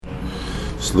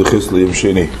Slichis liyim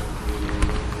sheni.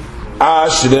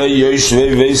 Ashrei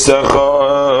yoshvei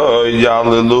veisachoy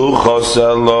yalilu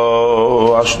choselo.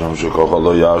 Ashram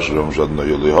shekochalo yashram shadno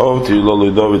yolihov tilo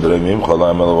lidovid remim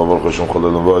chalayim elav avorcha shim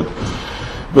chalayim void.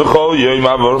 B'chol yoyim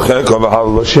avorcheka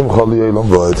v'hal shim chalayim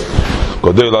void.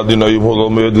 Kodei ladinoyim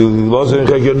hulom yodil losen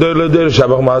cheker der leder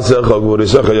shabach maasecha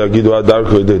gvorisecha yagidu adar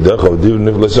kodei decha div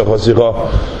niflesecha sicha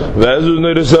ve'ezuz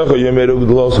neiresecha yemeru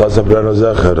gdlos hasaprano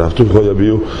zecher aftu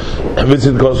choyabiu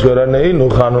vitzit koskora neinu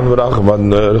chanun v'rachman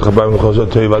rechabayim l'chosot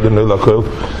tei vadinoi lakoil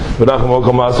v'rachman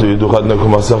okamasi yiduchad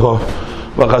nekumasecha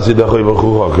v'chasidecha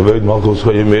yivachucha kveid malchus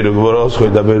yemeru gvoros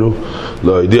choydaberu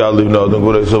lo yidi alivna odon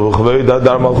gvoreso v'chveid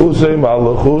adar malchusei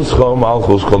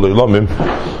malchus kolei lomim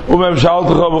ומם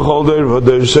שאלתך בכל דרך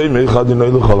ודרך שמי חדינו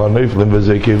לכל הנפלים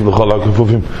וזה כיף לכל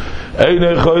הכפופים אין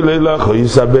יכול ללך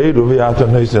יסברו ויעתר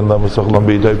ניסן למסוכלם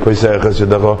בידי פסח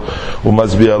שדך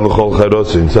ומצביע לכל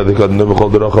חירוצין צדיק אדנו בכל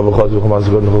דרך וחז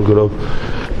וחמאסגון לכל קרוב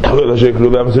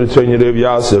ולשקלו באמסר צוין רב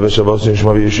יעשה ושבוסין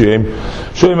שמה וישיים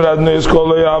שוים רדנו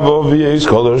יסכול יעבו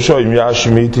ויסכול שוים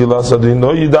ישמיתי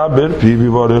לסדינו ידבר פי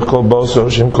ויבורך כל בוסר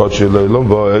שם קודשי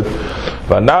לילום ועד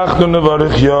ואנחנו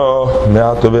נברך יא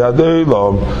מעטו וידי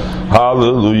לום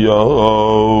הללויה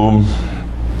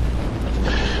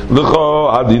לכו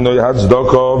עדינוי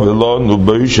הצדוקו ולא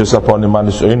נובויש ספוני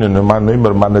מנס איננו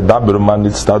מנאמר מנדבר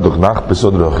מנצטדוק נח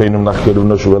בסוד רחינם נחקרו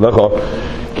נשו ולכו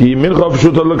כי מנך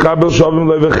פשוטו לקבל שווים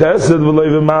לוי חסד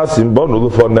ולוי מעשים בונו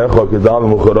לפונך כדל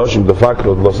מוחרושים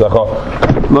דפקנו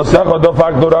לסכו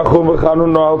דפקנו רחום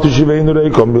וחנונו אל תשיבנו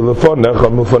ריקום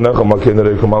מלפונך מכן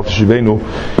ריקום אל תשיבנו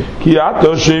כי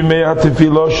עתו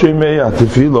שימי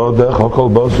התפילו דרך כל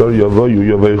בוסר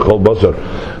יבואי כל בוסר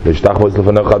להשתחווה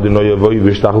לפניך אדוני יבואי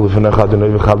והשתחווה לפניך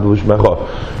אדוני וחד לשמך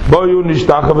בואו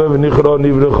נשתחווה ונכרו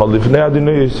נברך לפני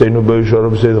אדוני יסיינו בישור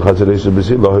ובסדר חסר יסר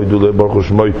בסיר לא הידו לברכו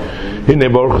שמוי הנה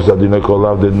ברכו אדוני כל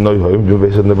עבד אדוני הוים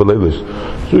ובסד נבלילס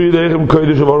זו ידיכם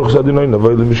קודש וברכו אדוני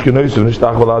נבואי למשכנו יסר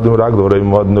נשתחווה לאדם רגל וראים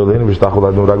מועד נולין ושתחווה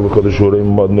לאדם רגל וקודש וראים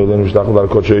מועד נולין ושתחווה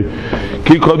לקודשי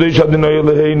כי קודש אדוני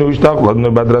אלוהינו ושתחווה לאדוני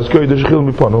בדרס קודש חיל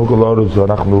מפנו כל הארץ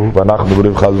ואנחנו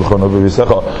בריב חז וחונו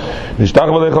בביסך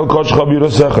נשתחווה לך על קודשך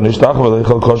בירוסך נשתחווה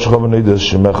לך על קודשך ונידס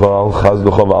שמך על חז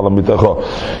לך ועל עמיתך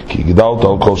כי גדלת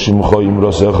על כל שמך עם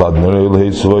רוסך אדוני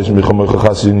אלוהי צבוי שמך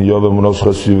חסין יוב ומנוס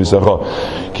חסי ביסך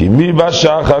כי מי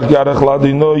בשחר ירח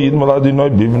לאדינוי ידמל לאדינוי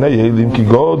בבני ילים כי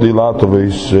גודל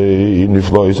אטוביסי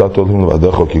נפלא יסעתולים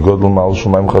לבדך כי גודל מעל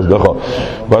שמיים חסדך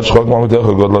ועד שחוק מעמיתך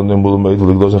גודל נמול מית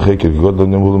ולגדוס חקר כי גודל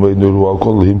נמול מית נורו על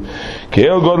כלהם כי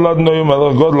אל גודל אדינוי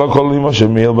מלך גודל כלהם אשר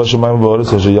מיל בשמיים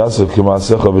ואורץ אשר יעשך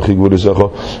כמעשיך וכי גבוריסך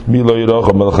מי לא ירח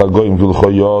מלך הגויים כלך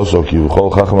יעשו כי בכל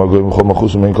חכם הגויים וכל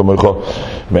מחוס מאין כמוך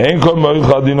מאין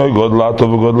כמוך אדינוי גודל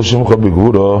אטו וגודל שמך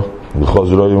בגבורו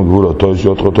וחוזרו עם גבורו תויס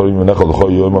יותך תורים ונך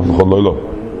לכל יום ולכל לילה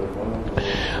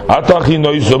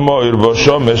התחינוי סמויר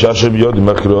בשומש אשר ביוד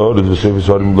מחקרי אורץ וספי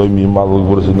סורים לא מימל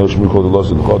וגבורס נשמי כל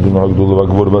דלוס לך אדונו הגדול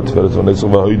והגבור בתפארת ונסך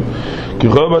והעיד כי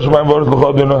כל בשמיים ואורץ לך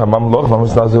אדונו הממלוך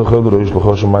והמסנזי לכל רויש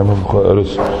לך שמיים ולכל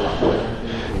ארץ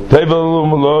תבל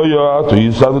לא יעתו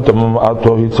יצרתם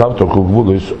עתו יצרתם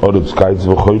כגבולס אורץ קיץ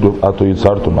וחוידו עתו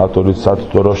יצרתם עתו יצרתם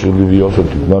תורש לביוסו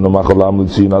תקננו מחלם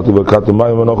לציין עתו וקתם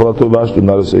מים ונאכלתו ואשתו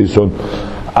נרס איסון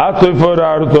עתו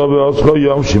פררתו באוסכו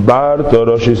יום שיברתו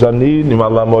ראשי סני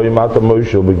נמלה מוים עתו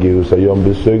מוישו בגירוס היום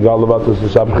בסוג אלבטוס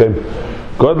לסבכם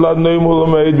גודל אדנוי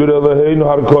מולמד ברלהינו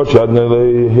הרכוש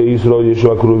אדנוי ישראל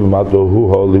ישוע קרובים עתו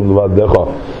הוא הולים לבדך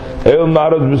אל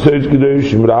נארד בסייץ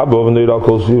קדושים רבו ונראה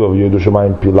כל סביבה וידו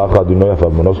שמיים פילח אדינוי אף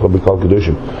מנוסך בקל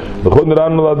קדושים נכון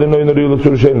נראינו לאדינוי נראי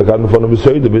לצורשי נקדנו פנו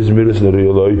בסיידה בסמירס נראי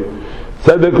אלוהי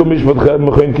צדק ומשפטכם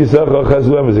מכין כיסך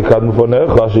חסלם וזיקדנו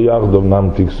פונך אשר יחדום נם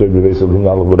תקסוי בבייסל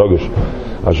הלך ברגש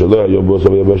אשר לא היום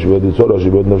בוסה ויבש וידיצור אשר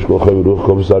בית נפש כל חי ורוח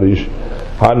כל בשר איש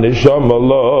הנשם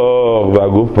הלוך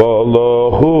והגוף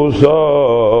הלוך חוסו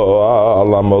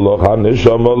העלם הלוך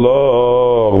הנשם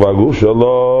הלוך והגוף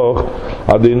שלוך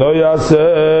אדינוי יעשה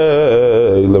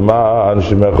למען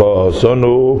שמך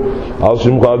סונו על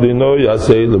שמך אדינוי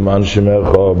יעשה למען שמך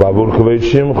בעבור כבית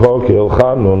שמך כאל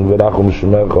חנון ורחום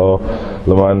שמך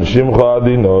למען שמך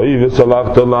אדינוי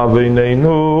וסלחת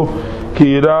לעבינינו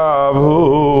כי רב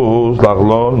הוא סלח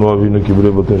לנו אבינו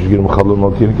כברי בוטן שגיר מחלון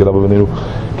מלכין כי רב אבינינו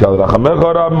כי על רחמך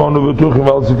רב מנו בטוחים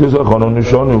ועל ציכסך אנו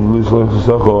נשונים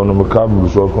ולסלחסך אנו מקבים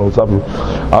ושואף כל מצפים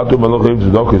עתו מלוכים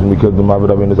צדוקס מקדם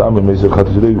עבר אבינת עם במסר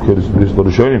חתיסרי וכרס בריסט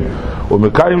לראשונים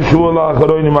ומקיים שוע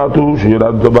לאחרונים עתו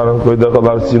שירד תבנן כבדך על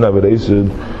ארצינה ורייסד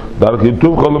דרכי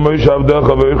טוב כל מויש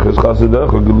עבדך ויחס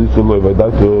חסדך גליס אלוהי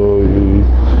ודעתו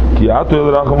כי אתו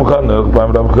אל רחם חנך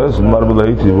פעם רב חסד מר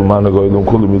בלהיטי ומן הגוילום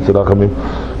כולם יצרחמים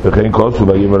וכן כוסו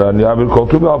וימרן יעביר כל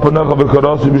טוב על פניך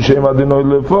וקרוסי בשם אדינוי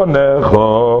לפניך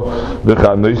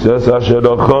וחנויס אס אשר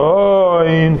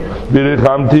אחוין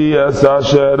בריחמתי אס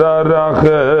אשר הרחם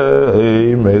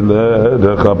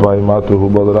אלך פעם אתו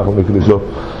הוא בא לרחם לקריסו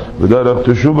ודרך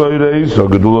תשובה ירייס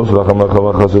הגדולוס רחמך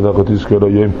וחסדך תזכר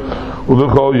היום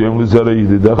ובכל יום לזרע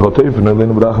ידידך תפן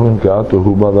אלינו ברחמים כאתו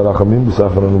הוא בא לרחמים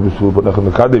בסחרנו בספור פניך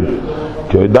מקדם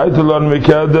כי הידעת לנו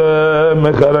מקדם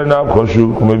מחרינם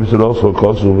חשוב כמו בסרוסך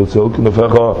כוסו וצל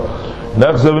כנפיך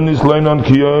נחזה ונסלינון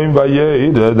כי יום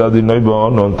וירד אדינוי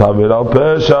בעונון תעביר על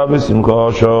פשע ושמחה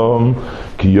שום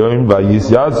כי יום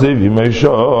וייסייצב ימי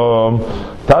שום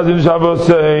תזין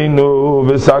שבוסינו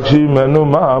וסקשימנו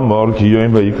מאמור כי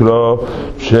יום ויקרא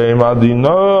שם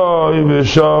אדינוי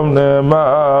ושום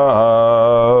נאמר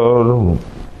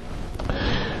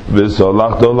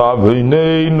וסלחת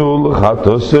לעווינינו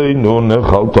לחטאינו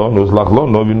נחלתנו סלח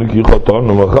לנו ונקי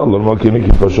חטאנו מחלנו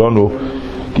כי פשענו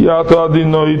כי אתה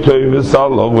אדינוי טוב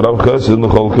וסלח ורב חסד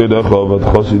לכל כדך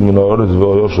ותחסיד מן הארץ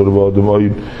ויושר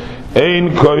ואדמיים אין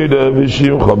קוידה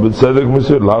בשמך בצדק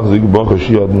מסר להחזיק בך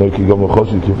שיעדנו כי גם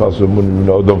החסיד כפס אמוני מן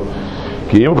האדם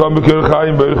כי אם כאן בקר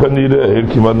חיים בערך נראה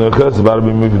כמעט נחס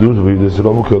והרבה מפדוס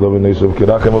וידסרום כלה ונסוף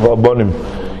כרחם ובנים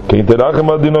כי תרחם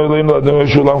אדינוי אלינו אדינוי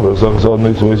שולם ורסך סעד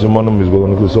ניצוי סמנו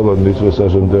מזגולנו כסול עד ניצוי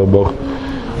סשן תרבוך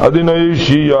אדינוי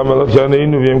אישי המלך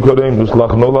שענינו וים קוראים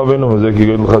נסלחנו לבינו וזה כי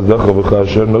גדל חסדך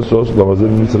וכאשר נסוס למה זה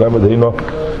במצרים עדינו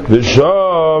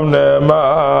ושם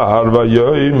נאמר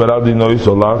ויאמר אדינוי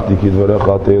סלחתי כי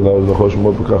דבריך תהילה וזכו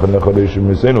שמו וכך נחרי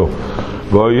שמסנו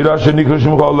ואירה שנקרא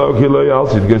שמך אלוהו כי לא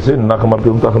יעשית גסין נחם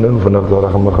הפעם תכננו ונחת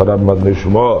רחם אחריו מדני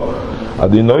שמו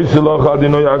אדינוי סלח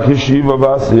אדינוי הכשיב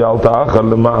ועשי אל תאחר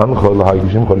למען כל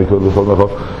היגשים כל נקרא לכל נכון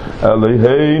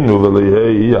אלוהינו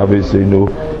ואלוהי אביסנו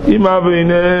אם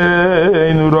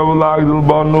אבינינו רב להגדל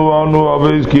בנו אנו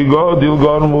אביס כי גודל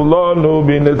גרמו לנו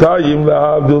בינתיים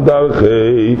להבדיל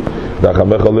דרכי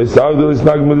רחמך לסגדל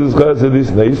יסנג מדס חסד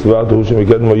יסנס ואתו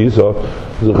שמקדמו ייסו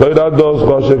זכיר הדוס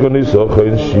חושק וניסו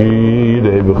חן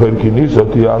שירי בחן כניסו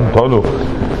תיאנתנו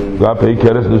ואפי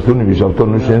קרס לסונים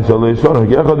וישבתנו שאין סלעי סונים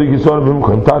כי אחד יגיסון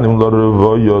במקומתנים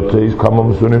לרבויות איס כמה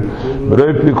מסונים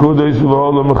ברב פיקוד איס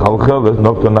ולהולו מחלחלס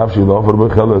נוקטו נפשי לא עופר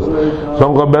בחלס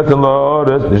סומך בטן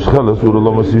לאורס נשחלס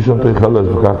ולא מסישון תחלס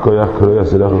וכך כויח קרוי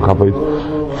אסירך וחפית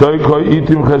סוי כוי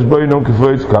איתים חשבוינום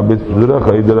כפויץ קבץ פזורך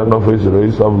אידר הנופס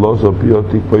רئיס אבלוס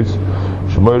ופיוטיק פויץ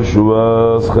שמור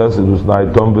שובס חסד וסנאי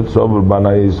תום בצובר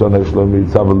בנאי איסון השלומי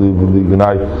צבלי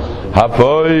ולגנאי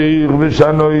הפויך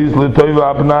ושנויס לטוי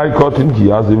ואפנאי קוטין כי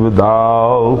יזי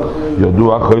ודל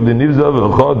ידוע חוי לנבזה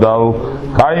וחודל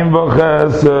חיים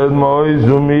וחסד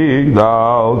מויז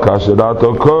ומגדל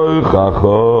כאשרתו כויך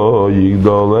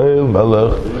יגדול אל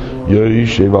מלך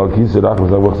יושב על כיסא רחם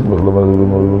זבחתי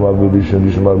מחלמה בראשון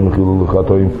נשמר מחילו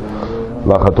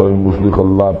לחטאים ושליח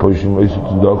אללה פוישים איסו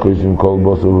צדקו איסים כל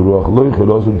בוסר ורוח לא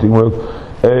יחלוסם תגמרת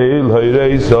אל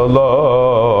הירי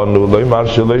סלון ולא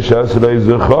מרשלי שעשרי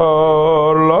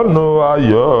זכור לנו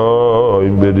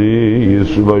היום בריס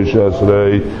שלוי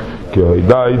שעשרי כי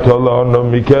הידעת לנו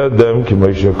מקדם כמו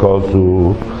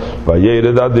שכתוב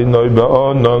וירד אדינוי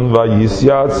בעונון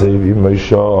ויסייצב ימי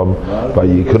שם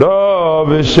ויקרא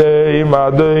בשם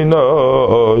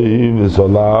אדינוי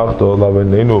וסלחת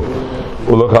לבנינו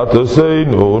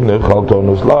ולחטאינו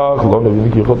נחלתנו סלח לא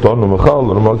נבין כי חטאנו מחל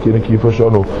לא נאמר כי נקי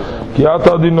פשענו כי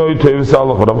אתה אדינוי טוב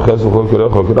וסלח ורב חסד וכל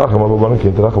כרך וכרחם הבבנו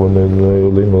כי תרחם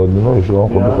אלינו אדינוי שלום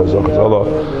כל בחסך סלח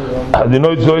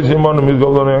אדינוי צוי סימנו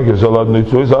מזגול לנו ינקר סלח אדינוי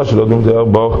צוי סשל אדום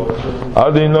תרבח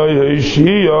אדינוי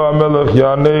הישיע המלך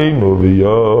יעננו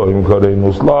ויום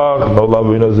קראנו סלח נולא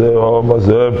בין הזה העם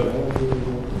הזה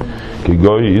כי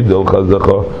גוי ידל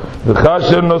חזכה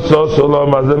וכאשר נוסו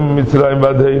סלום הזה ממצרים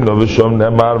בדהינו ושום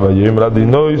נאמר ויאמר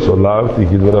אדינוי סלחתי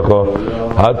כדברך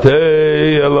התי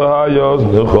אלוהיוס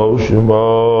נכו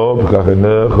שמו וכך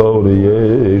נכו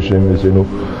ראייה שם יסינו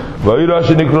ואירה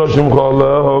שנקרא שמך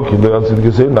אלוהו כי לא יצית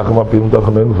כסין נחם הפעם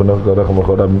תכננו ונחת רחם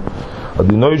אחריו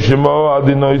אדינוי שמו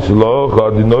אדינוי סלח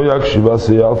אדינוי הקשיבה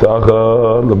סייל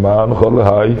תאחר למען כל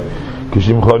ההי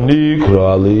כשמך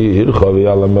נקרא לי הרחבי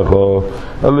על עמך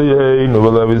אלוהינו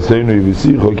ולאביסנו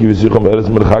יבשיך כי יבשיך מארץ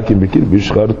מרחקים בקיר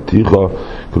בשחרתיך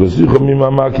כרסיך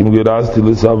ממעמקים גרסתי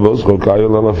לסבוסך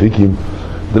כאיל אלפיקים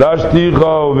דרשתיך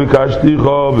וביקשתיך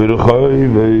ברחוי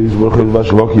ויסבורכת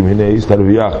בשבוקים הנה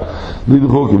הסתרוויח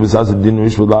לדחוקים וסעס דין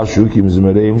משפלה שוקים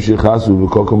זמראים שחסו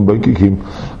וקוקם בנקיקים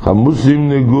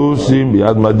חמוסים נגוסים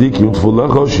ביד מדיקים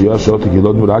תפולך שיעשות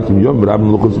כילות מרקים יום רב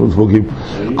מלחוץ מצפוקים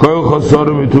כל חסור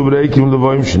מטוב ריקים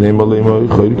לבוים שני מלאים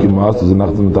חיירקים מאסת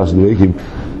זנחת נטש דוויקים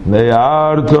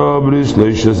Nearto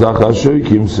Brishleisha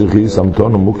Sachashoikim Sichi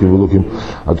Samton Mukim Vulukim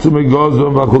Atsume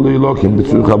Gozom Vakuli Lokim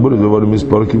Bitsu Kaburi Devorim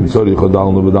Sporkim Sorry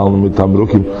Chodalno Vedalno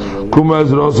Mitamrukim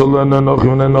Kumaz Rosalana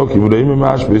Nochim Nenokim Reim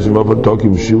Mashpisim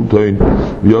Tokim Shiltoin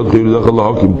Yod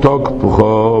Khirudachalakim Tok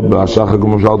Pucho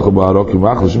Bashachakum Shaltcha Barokim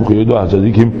Achlashim Khuyudu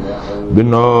Hachadikim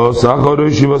Bino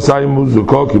Sacharoshi Vasai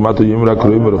Muzukokim Ato Yimra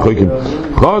Kroim Rechokim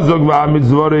Chazog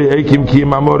Va'amitzvore Eikim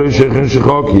Kim Amore Shechin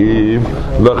Shechokim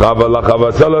Lechava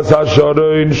Lachava Salas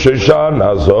HaShorein Sheshan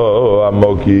Azo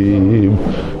Amokim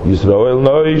Yisrael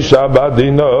Noi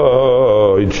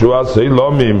Shabadino Itshua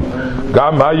Seilomim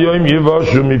Gam Hayoim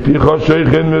Yivoshu Mipicho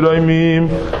Shechin Miroimim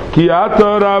Ki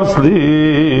Ato Rav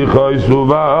Slicho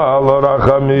Yisuva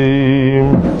Lorachamim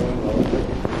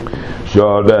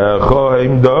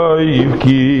Shorechoim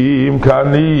Doivkim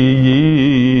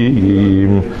Kaniyim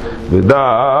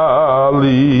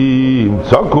V'dalim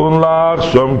Tzokun Lach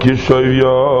Shom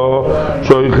Kishoyvyo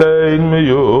Shoychein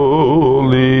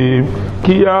Meyulim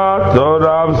Ki Ato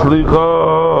Rav Slicho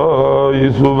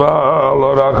Yisuva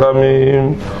Lorachamim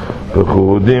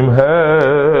V'chudim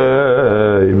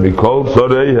Hei Mikol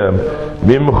Tzoreihem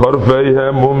Mim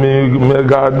Chorfeihem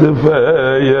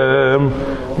U'Megadefeihem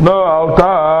No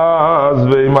Altaz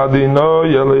Ve'Madino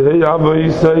Yelehei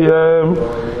Avoiseyem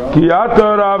Ki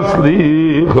Ato Rav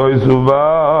Slicho Yisuva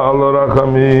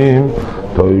Lorachamim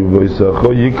Toiv Voisecho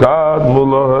Yikadmu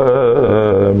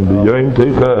Lohem B'yoim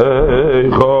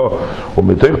Teichecho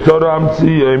U'Meteich Tzoram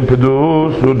Tziyem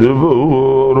Pedus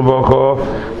U'Devur Vocho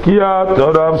Ki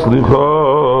Ato Rav Slicho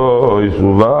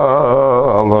Yisuva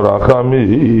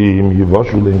Lorachamim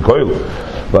Yivoshu Lein Koil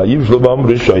Vayivshlo Bam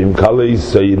Rishayim Kalei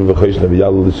Seir V'Choshne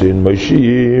V'Yal L'Sein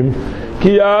Moshim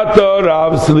Ki Ato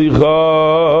Rav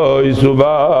Slicho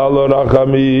Yisuva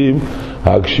Lorachamim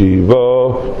Hakshivo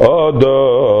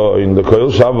Odo in the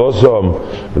Koil Shavosom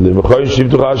L'Mechoy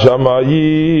Shivtuch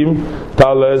HaShamayim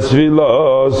Tales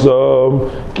Vilosom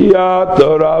Ki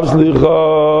Ato Rav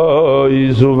Slicho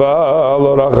Yisuva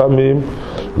Lorachamim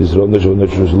Yisrael Neshov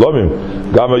Neshov Shlomim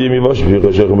Gam Hayim Yivosh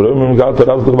V'Yichosh Shechem Roimim Ki Ato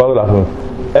Rav Slicho Lorachamim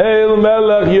El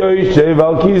Melech Yoshev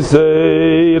Al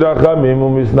Kisei Rachamim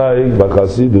U'Misnaik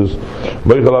B'Chasidus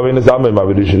Moichel Avinu Zamei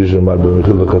Ma'avirish Rishon Mar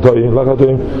B'Michil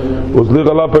L'Chatoim Uzlich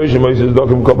Ala Peishim Oisis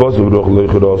Dokim Kabos V'Ruch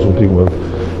L'Chiros U'Tigmel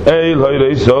El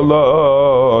Hoyrei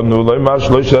Solonu Loi Mash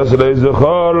Loi Shesrei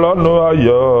Zechor Lonu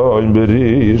Hayoim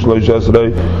Berish Loi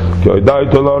Shesrei Ki Oidai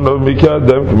Tolonu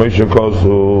Mikedem K'mei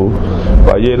Shekosu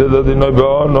Vayered Adinoi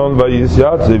Be'onon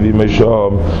Vayisyatze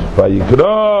V'Meshom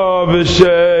Vayikro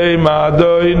V'Shem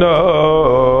Adoinoi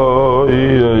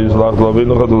Zlach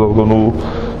Lovinu Chadolonu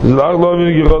Zlach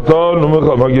Lovinu Gichotonu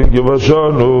Mechamagin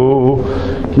Givashonu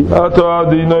Ki Ato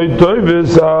Adinoi Toi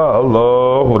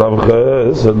V'Saloch Rav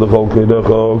Chesed L'chol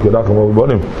Keidecho Kirachem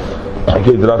Avbonim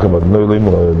Kei Drachem Adnoi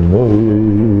Leimu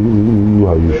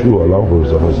Hayushu Alam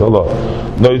Chosach Salah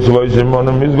Noi Tzvay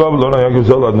Shimonim Mizgav Lona Yakiv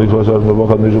Salah Noi Tzvay Shimonim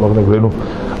Mizgav Noi Shemach Nekrenu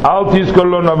Al Tizkor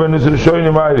Lona Venis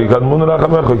Rishoyim Ayri Kad Mun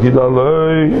Rachamecha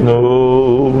Kidalei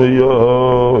No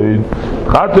Miyoin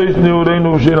Chato Yisniu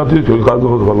Reinu V'Shein Al Tizkor Chad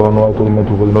Zochot Chalonu Al Tol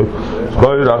Matu Chodinoi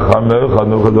Choy Rachamecha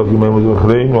No Chadokim Eimuz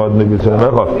V'Chreinu Ad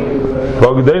Nebitzermecha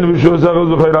V'Agdein V'Shu Sechel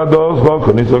Zuchayr Ados Chok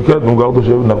Nisoket Mugal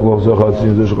Toshev Nachlo Sechel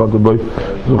Sin Zeh Shechat Boy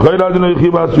Zuchayr Adonai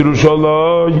Chibas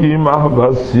Yerushalayim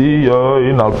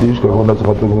Ahvasiyoin Al Tishkach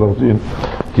V'Netzchat V'Netzchat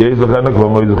Ki Eis Lechenek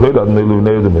V'Moy Zuchayr Adonai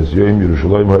Levnei Edemes Yoim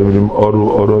Yerushalayim Ha'imirim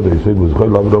Oru Deisei V'Zuchayr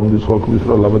Lavram Dischok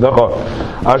V'Yisrael Lamedecha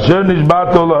Asher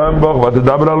Nishbato Lahem Boch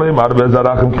V'Tedabra Aleim Arbe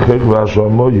Zarachim Kichech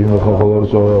V'Hashamoyim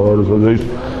V'Chachol Oros Odeis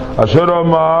Asher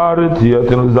Amar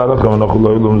Tiyatin L'Zarachem V'Nochol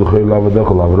Loilum Zuchayr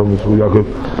Lamedecha Lavram Yisrael Yaakov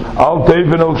Al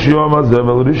Teifen El Kshiyom Hazeh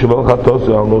V'L-Rish V'L-Chatos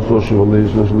Al Noso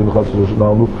Shivoleish L'Shlim Chatzos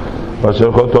Shna'amu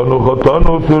Asher Chotonu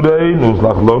Tureinu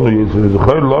Zlach Lonu Yisrael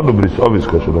Zuchayr Lonu Bris Ovis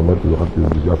Kasher Amar Tizachar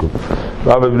Bris Yaakov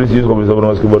Rav Bris Yisrael V'Zavron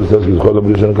Maske Boris Eski Zuchayr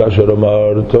B'Rishon Kasher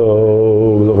Amar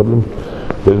Tov V'Zachar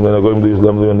מן הגויים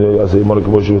ליסלם יעשה אימון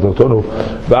כמו שבתחתנו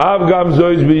ואף גם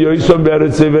זויז ביועסם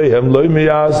בארץ צבאיהם לא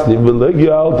מייסדים ולא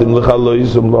גאלתם לך לא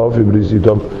יישם לא אופי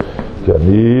בריסיתם כי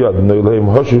אני אדוני אלוהים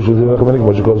הושע שזה לכם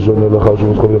כמו שכל שונה לך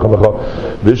שמותך ולכם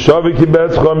ושווי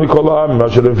קיבצך מכל העם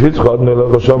אשר הפיצך אדוני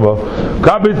אלוהים שמה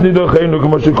קבץ נידחנו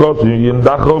כמו שכתוב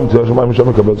ינדחו מצא שמיים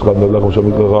שם קבצך אדוני אלוהים שם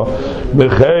לך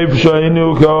מחיף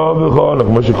שהיינו כאבך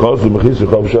כמו שכתוב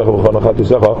מכיסך ושך וכן אחת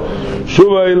יסך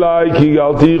שוב אליי כי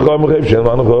גאלתיך מחיף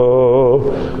שלמנך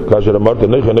כאשר אמרת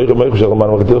נכה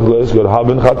שלמנך ותלך להסגר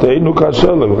הבן חטאינו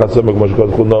כאשר וחצם כמו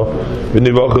שכתוב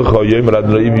ונבחך יאמר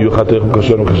אדוני ויהיו חטאיכם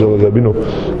כאשר וכאשר Rabbeinu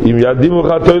im yadimu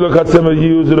chatoy lechatzem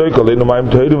yuzroi koleinu mayim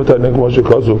toirim v'taynen k'mo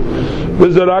shekasu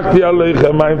v'zarakti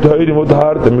aleichem mayim toirim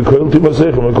v'tahartem mikol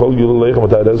timasechem mikol yulelechem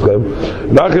v'tayreschem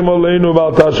rachim aleinu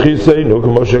v'al tashchiseinu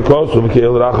k'mo shekasu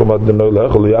v'keil rachim adnoi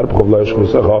lechol yarpchov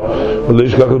la'eshchusecha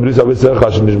v'leishkach l'bris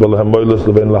avisecha shenishba lehem moiles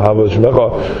lebein lahava shmecha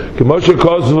k'mo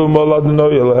shekasu v'mol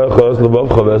adnoi lecha es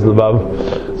lebavcha v'es levav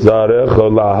zarecha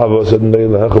lahava sednoi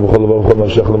lecha v'chol levav chol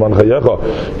nashech leman chayecha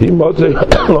hi motzei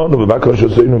lanu v'bakar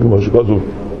shoseinu k'mo shekasu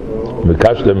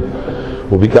v'kashtem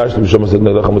וביקשתם שום עשת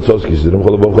נלך המצוס כי שדרים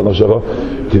כל הבום כל נשך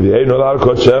תביאינו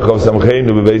להרכות שך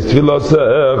ושמחנו בבייס תפילוסך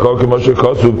כמו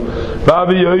שכוסוב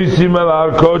ואבי יויסים אל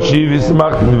ההרכות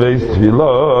שיביסמכתם בבייס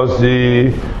תפילוסי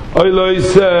אוי לא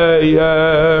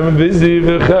יסיים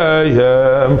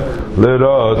וזיווחיים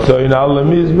לרצוין על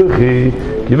המזבחי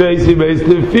כי בייסי בייס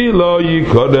תפילו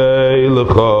יקודי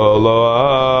לכל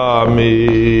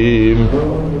העמים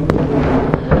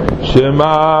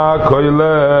Shema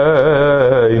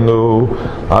koileinu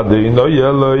Adino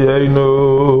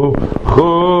Eloheinu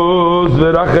Chuz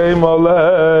v'rachem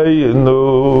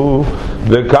aleinu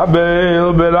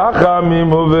V'kabel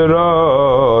b'rachamim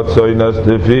u'v'rotzoin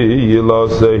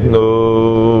tefilosenu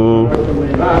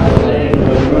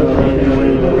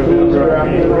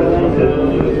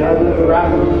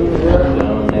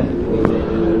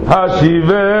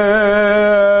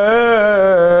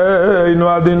Hashiveinu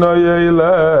Adino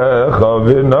Eilecha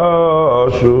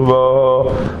v'noshuva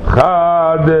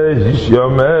Chadesh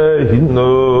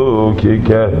yomeinu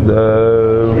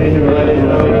kikedem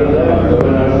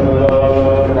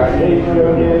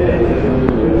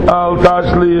Al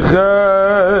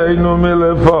tashlicheinu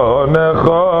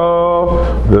milefonecha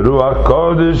V'ruach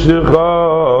kodeshecha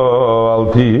Al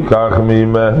tikach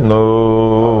mimenu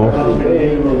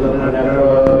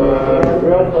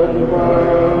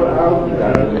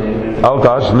Al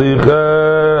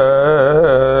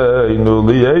tashlicheinu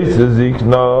liyes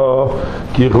zikna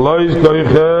Ki chlois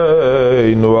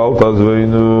koicheinu al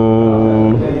tazveinu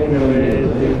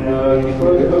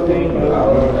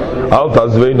Al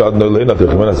tazveinu ad noleina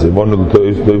techmena simonu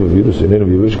l'tois toi v'virus inenu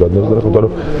v'yivish kad nezdarach otanu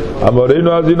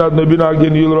Amoreinu azin ad nebina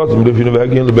agin yilrots Mrefinu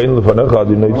v'agin l'bein l'fanecha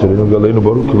adino yitzerinu v'aleinu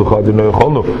baruch kilucha adino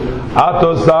yicholnu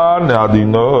Atosan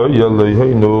adino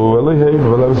Eloheinu Eloheinu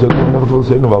v'leveseinu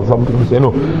v'leveseinu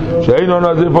v'leveseinu שאינו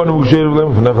נזיפנו וגשיר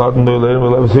ולהם פנחתנו אליהם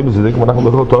ולבסינו צדיק מנחנו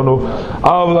בחותנו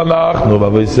אבל אנחנו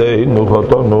בביסנו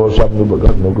חותנו שבנו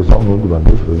בגדנו כסמנו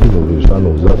דבנדף רבינו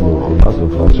וישנו וזדנו וחולנסנו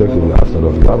פרנשקל יעשנו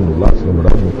רחלנו לעשנו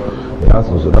מרדנו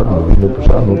יעשנו זרדנו וינו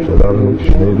פשענו צלרנו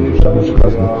כשנינו פשענו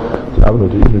שחסנו תאבנו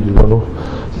תאינו דיבנו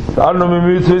סתרנו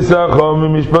ממצוויסך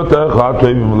וממשפטך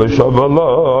טובים לשוב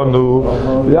לנו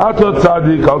ואתה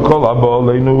צדיק על כל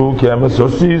הבולנו כי אמס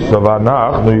עושיס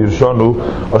ואנחנו ירשונו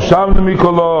אשמנו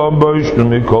מכלום בוישנו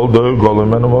מכל דור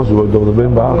גולמנו מוסו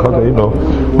ודובדבין באחדנו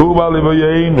הוא בא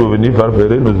לביינו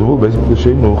ונפרפרנו זבול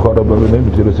בספדשנו חרב בבנינו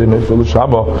ותירסנו אפילו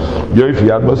שמה יופי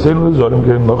יד מסנו לזורים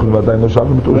כן נוחנו ועדיין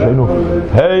נשבנו בתורשנו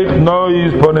היך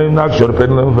נויס פונים נקשר פן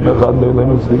לנו פנחתנו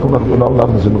אלינו צדיק ונחתנו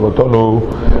אנחנו סנבותנו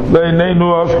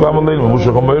לעינינו Kwam alleen, we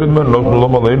moesten gemeuren men,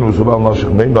 lopen we alleen, zowel naar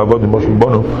zich neemt, daar wordt die moslim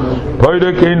bonnen.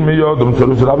 Poide kein miyad, om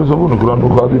zullen ze rabbi zo wonen, Quran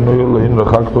nog gaat in alleen, we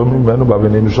gaan toch niet benen, maar we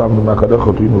nemen samen naar kadech,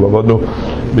 wat in wat doen.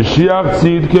 Beshiach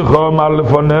zit kechom alle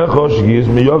van nechos, gies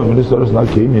miyad, minister is naar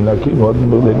kein, wat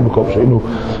we alleen met kop zijn.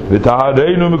 We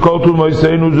tahareinu met kotul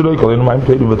moiseinu zulek, alleen mijn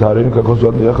tweede, we tahareinu kakos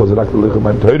wat nechos, raakt liggen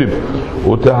mijn tweede.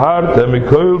 O taharte met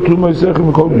kotul moiseinu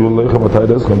met kotul liggen, wat hij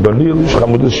des kan Daniel is, gaan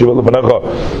moeten shival van necha.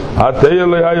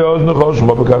 Hatele hij ons nog als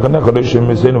maar bekijken naar de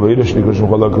shemisen en weer schnikken zo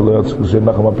geluk laat zijn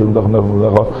naar maar pildag naar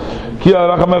ki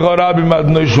aracham rabbi mad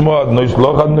no shmoad no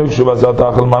shloch no shvazat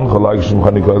achel man khalak shim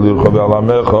khani kalir khabe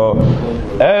alamecha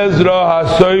ezra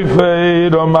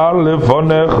hasoife romar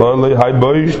lefonecha le hay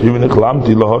boish divin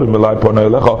khlamti lahor melay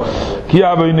ponelecha ki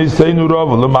ave ni seinu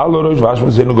rov le malorosh vash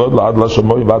seinu god la adla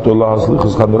shmoy batullah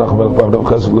haslich khan racham pavdam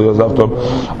khasl yazaftom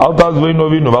altaz vino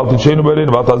vino valt cheinu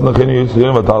beren vataz na khani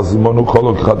yisem vataz monu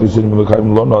kholok khatisin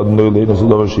mekhaim lon ad no le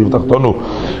no shiv tachtonu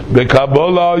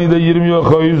bekabola ide yirmiyo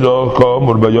khoizo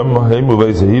komur bayam hem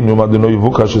uveisehi nu madno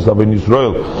yuvuka shesaben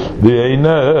Israel de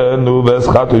eine nu bes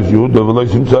khatos yud de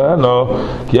vlosim tsano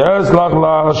ki es lach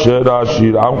la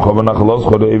shirashir am khavan khlos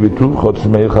khode evitu khot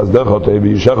me khazda khot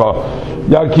evi shakha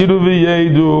yakiru vi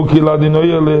yedu kiladino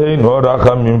yele no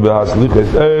rachamim ve haslich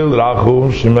el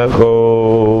rachum shmecho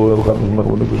el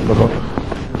rachum shmecho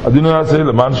adinu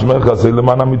yasel man shmecha sel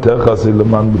man amitecha sel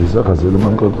man brisecha sel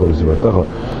man kol khosivatacha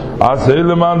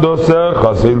asel man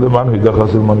dosecha sel man hidecha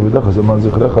sel man videcha sel man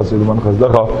zichrecha sel man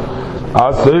khazdacha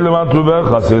עשה למען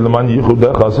טובך, עשה למען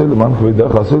ייחודך, עשה למען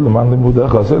כבודך, עשה למען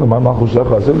לימודך, עשה למען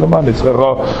מחושך, עשה למען נצחך,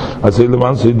 עשה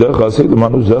למען סידך, עשה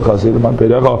למען עוזך, עשה למען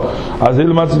פרך, עשה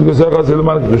למען צדקסך, עשה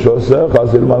למען קדושך,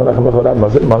 עשה למען רחמך ורחמך,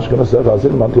 עשה למען שכנסך, עשה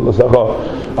למען תולסך,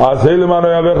 עשה למען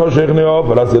אוהבך שכני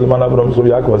עופר, עשה למען אברהם צור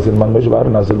יעקב, עשה למען משה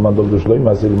ואהרון, עשה למען דוד ושלום,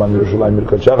 עשה למען ירושלים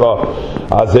מרכזך,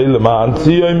 עשה למען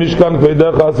ציון משכן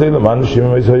כבודך, עשה למען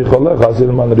שמעי יכולך, עשה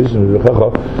למען ריסון וברכך,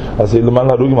 עשה למען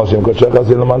הרוגים על שם קדשך,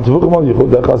 עשה למען טבוחם על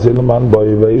ייחודך, עשה למען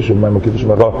בואי ואיש ומים הקדוש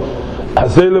שמך,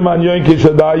 עשה למען יונקי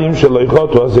שדיים שלא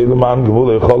יחותו, עשה למען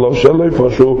גבול יכולו שלא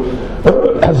יפרשו,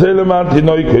 עשה למען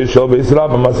תינוקי של בית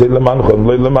רבם, עשה למען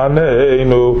חונלי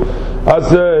למעננו,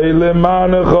 עשה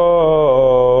למענך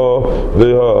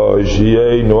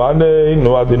והושיענו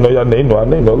עננו אדוני עננו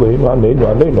עננו אלוהינו עננו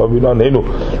עננו אבינו עננו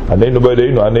עננו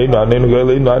בידינו עננו עננו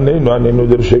גאלנו עננו עננו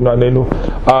דרשנו עננו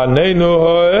עננו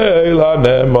האל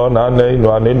הנאמן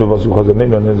עננו עננו בסוך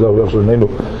חזננו עננו זהו יחשב עננו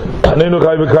עננו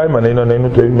חי וקיים עננו עננו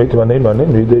תוהים מתים עננו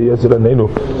עננו ידי יצר עננו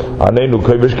עננו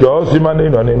כבש כעושים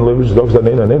עננו עננו לבש דוקס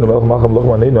עננו עננו מלך מחם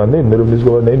לוחם עננו עננו מרוב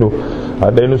נשגב עננו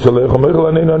עננו סלח ומכל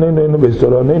עננו עננו עננו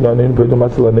בהסתר עננו עננו פתאום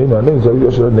מצל עננו עננו זהו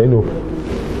יחשב עננו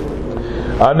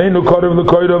עננו קורב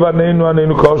לקורב עננו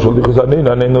עננו קושל דיחוס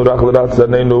עננו עננו רח לרץ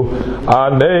עננו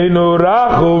עננו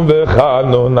רחום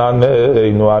וחנון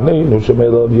עננו עננו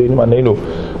שמל אביינו עננו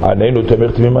עננו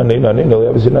תמך תמים עננו עננו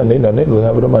ליבסין עננו עננו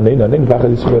לאברהם עננו עננו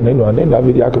פחד יצחק עננו עננו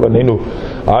אביד יעקב עננו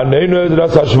עננו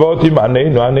עזרס השבותים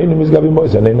עננו עננו משגב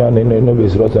מויס עננו עננו עננו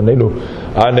בישרות עננו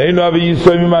עננו אבי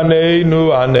יסוימים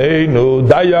עננו עננו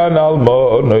דיין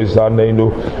אלמונוס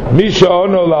עננו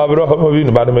מישעונו לאברהם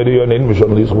אבינו בנמרי עננו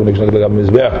מישעונו ליצחק ונקשנק לגב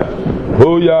מזבח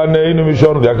הוא יעננו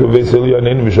מישעונו ויעקב וישראל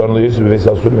יעננו מישעונו ליסו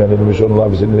וישראל סורים יעננו מישעונו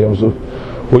לאבסין ליום סוף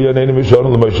הוא יעננו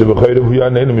מישעונו למשה וחיירב הוא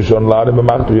יעננו מישעונו לאדם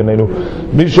במחת הוא יעננו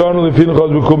מישעונו לפנחס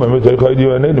בקומם ותחייד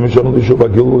יעננו מישעונו לשוב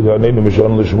הגילגול יעננו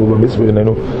מישעונו לשמוע במצווה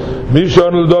יעננו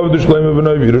מישעונו לדוד ושלמה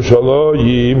בני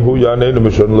בירושלים הוא יעננו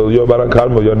מישעונו לאליהו בר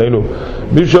הכרמל יעננו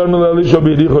מישעונו לאלישע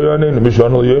ביריחו יעננו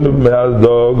מישעונו ליונו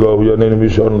במעזדוג הוא יעננו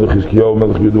מישעונו לחזקיהו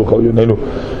מלך יהודה וכל יעננו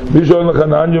מישעונו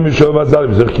לחנניה מישעונו ועזר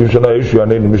מזרקים שנה איש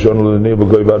יעננו מישעונו לניר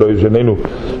בגוי וערוי יעננו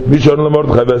מישעונו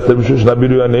למרדכי ואסתר משושן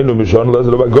אבינו יעננו מישעונו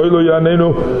לעזר בגוי לו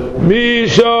יעננו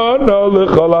מישעונו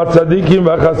לכל הצדיקים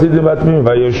והחסידים והתמימים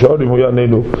והישרים הוא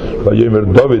יעננו ויאמר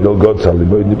דוד אל גוד צלי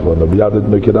בואי נפלנו ביד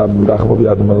נקרא רחמו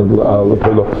ביד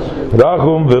לפלו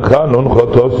רחום וחנון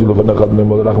חוטוסי לפניך אדוני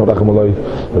מול רחם אלוהי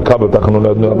וקבל תחנון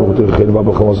אדוני רבחותי וחיינו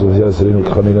בבא חמוס וזיה עשרינו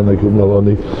כחנין נקום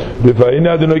נלוני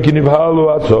בפעיני אדוני כי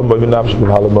נבהלו עצום בואי מנפש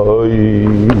נבהלו מאוי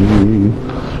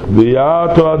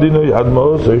ויעתו אדוני עד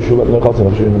מאוס וישוב אדוני חלצי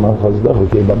נפשי נמח חסדך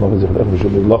וכי במה וזכרך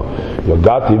ושוב לבלוך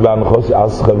יגעתי ואנחוסי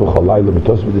אסחי וכל לילה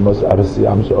מטוס בדימוס ארסי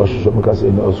עמסי אושר שום כסי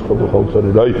אינו אסחו בכל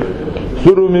צורי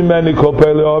סורו ממני כל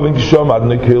פלא אוהבים כשום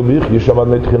אדוני קריל ביך ישום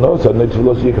אדוני תחינוס אדוני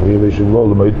תפילוס יקבי וישוב לו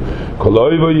למועד כל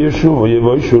אוי וישוב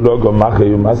ויבוי שולו גם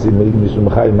מחי ומסי מיסו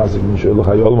מחי מסי ומשול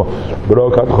לחי עולמו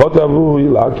ברוקת חוט אבוי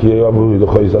לעקי אבוי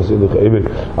לחוי ססי לחייבי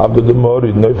עבדו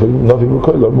דמורי נופי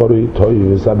בקוילר מורי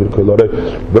טוי וסביר קוילורי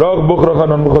ברוך בוכרו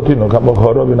חנון מחותינו כמה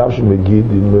חורו בנפשי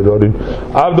מגידין מרורים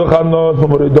עבדו חנון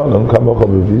ומורידונן כמה חו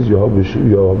בוויזיו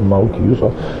בשיביו במלכיוסו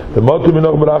ומותו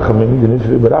מנוך ברחמים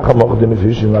ברחם אוך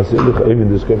דנפישים ועשי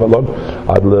לחייבים דסקף אלון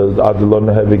עד לא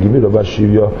נהווה גמירו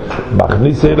בשיביו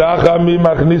מכניסי רחמים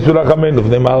מכניסו רחמים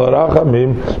לפני מעל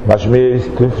רחמים משמיעי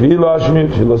תפילו השמיעי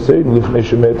תפילוסינו לפני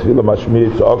שמי תפילו משמיעי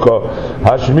צעקו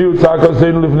השמיעו צעקו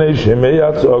סיינו לפני שמי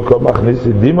צעקו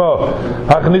מכניסי דימו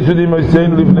הכניסו דימו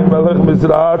סיינו לפני מלך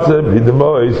מזרעצה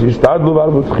בדמו השתדלו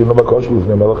והרבו תחינו בקושו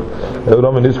לפני מלך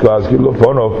אלרום וניסקו הזכיר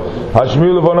לפונו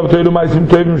השמיעו לפונו ותוירו מייסים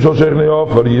טובים של שכני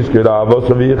עופר יזכיר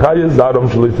אבוסו ויחי זרום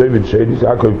של יסויבית שיידיס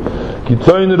יעקב כי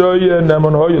צוין רואי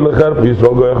נמון הוי לחרפ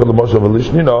ישראל גויך למשה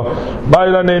ולשנינו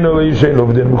ביילנינו לאישנו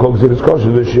ודין בכל גזירס קושו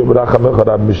ושיעו ברחמך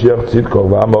רב משיח צדקו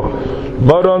ועמוך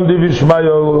מורון די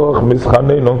וישמיו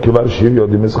מסחננו כבר שיביו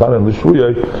די מסחננו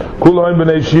לשבויי כולהם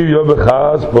בני שיביו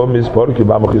בחס פה מספור כי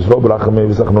בעמוך ישראל ברחמי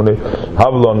וסחנוני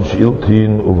הבלון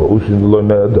שאילתין ובאוסין לא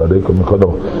נדרי כל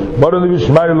מחדו מורון די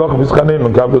וישמיו לך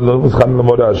מסחננו כבדו מסחננו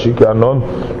מורה השיקי ענון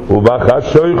ובחס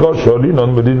שויכו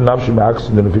שורינון בדין נפשי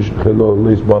מעקסין דנפיש בחילו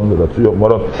ליסבון לרצויו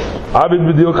מורון עביד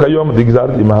בדיוק היום דגזרת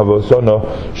עם הבוסונו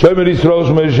שמר ישראל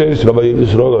שמר ישראל ויל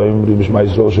ישראל אומרים שמע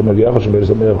ישראל שמר גייחו שמר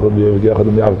שמר גייחו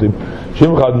דם יחתים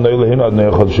שמך אדוני אלוהינו אדוני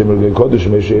אחד שמר גי קודש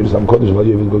שמר שאיר שם קודש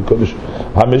ויל גי קודש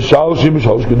המשל שמש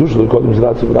קדוש לקודש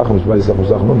זרעצ ורחם ספייס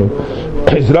סחנונים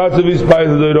זרעצ ויספייס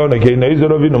דוירונה כי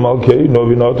נזר ובינו מלכי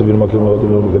נובינות ובינו מלכי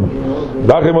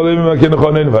רחם עליהם מכן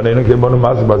חונן ונין כבנו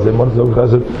מס בזה מנסה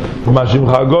בחסד מה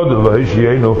שמך הגודל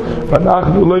והשיינו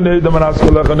ואנחנו לא נדע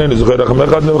מנסה לכננו זוכר לכם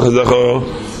אחד נבחזכו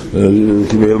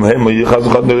כי הם ייחז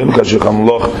אחד נראים כשך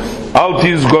המלוך אל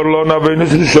תסגור לו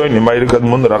נביינס ראשונים מה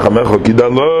ילקדמון רחמך כי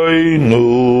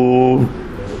דלוינו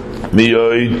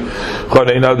מיועד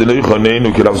חונן עד אלוהי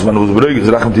חוננו כי רב זמן וברגס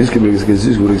רחם תסקי ברגס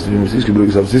כסיסקי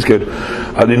ברגס אבסיסקר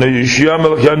עדינו ישיע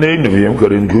מלך יננו וים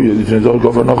קוראים גוי יתנזור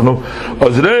כופר אנחנו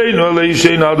עזרנו עלי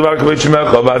שינו על דבר כבית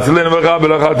שמך והצלנו בך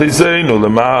בלכת עשינו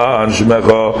למען שמך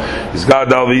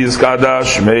יסגדל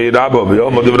ויסקדש שמי רבו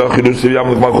ויום עוד דברה חידוש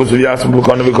סביям לך מלכוס ויעצם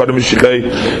בלכנו וקודם משיחי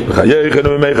וחייכנו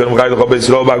ומייכנו וחי לך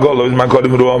בישראל בעגול ובזמן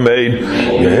קודם רוע מיין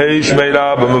יהי שמי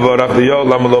רבו מבורך להיות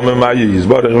למה לא ממאי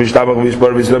יסבורך וישתבח וישבור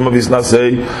ויסלם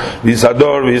ויסנסי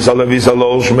ויסדור ויסלם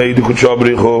ויסלול שמי דקודשו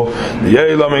בריחו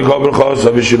יהילה מקובר חוסה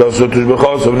ושירסו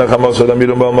תשבחוסה ונחמוסה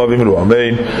דמירום באלמה וימרו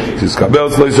אמן תסקבל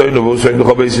סלייסוינו ואוסוין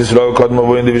דחו בייס ישראל קודמו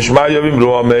ואינדי ושמיה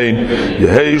וימרו אמן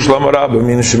יהי שלום רב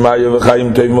מן שמיה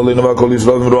וחיים טוב מלינו והכל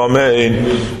ישראל וימרו אמן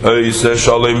איסה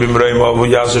שלום במראים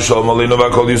ויעשה שלום מלינו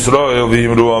והכל ישראל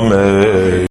וימרו אמן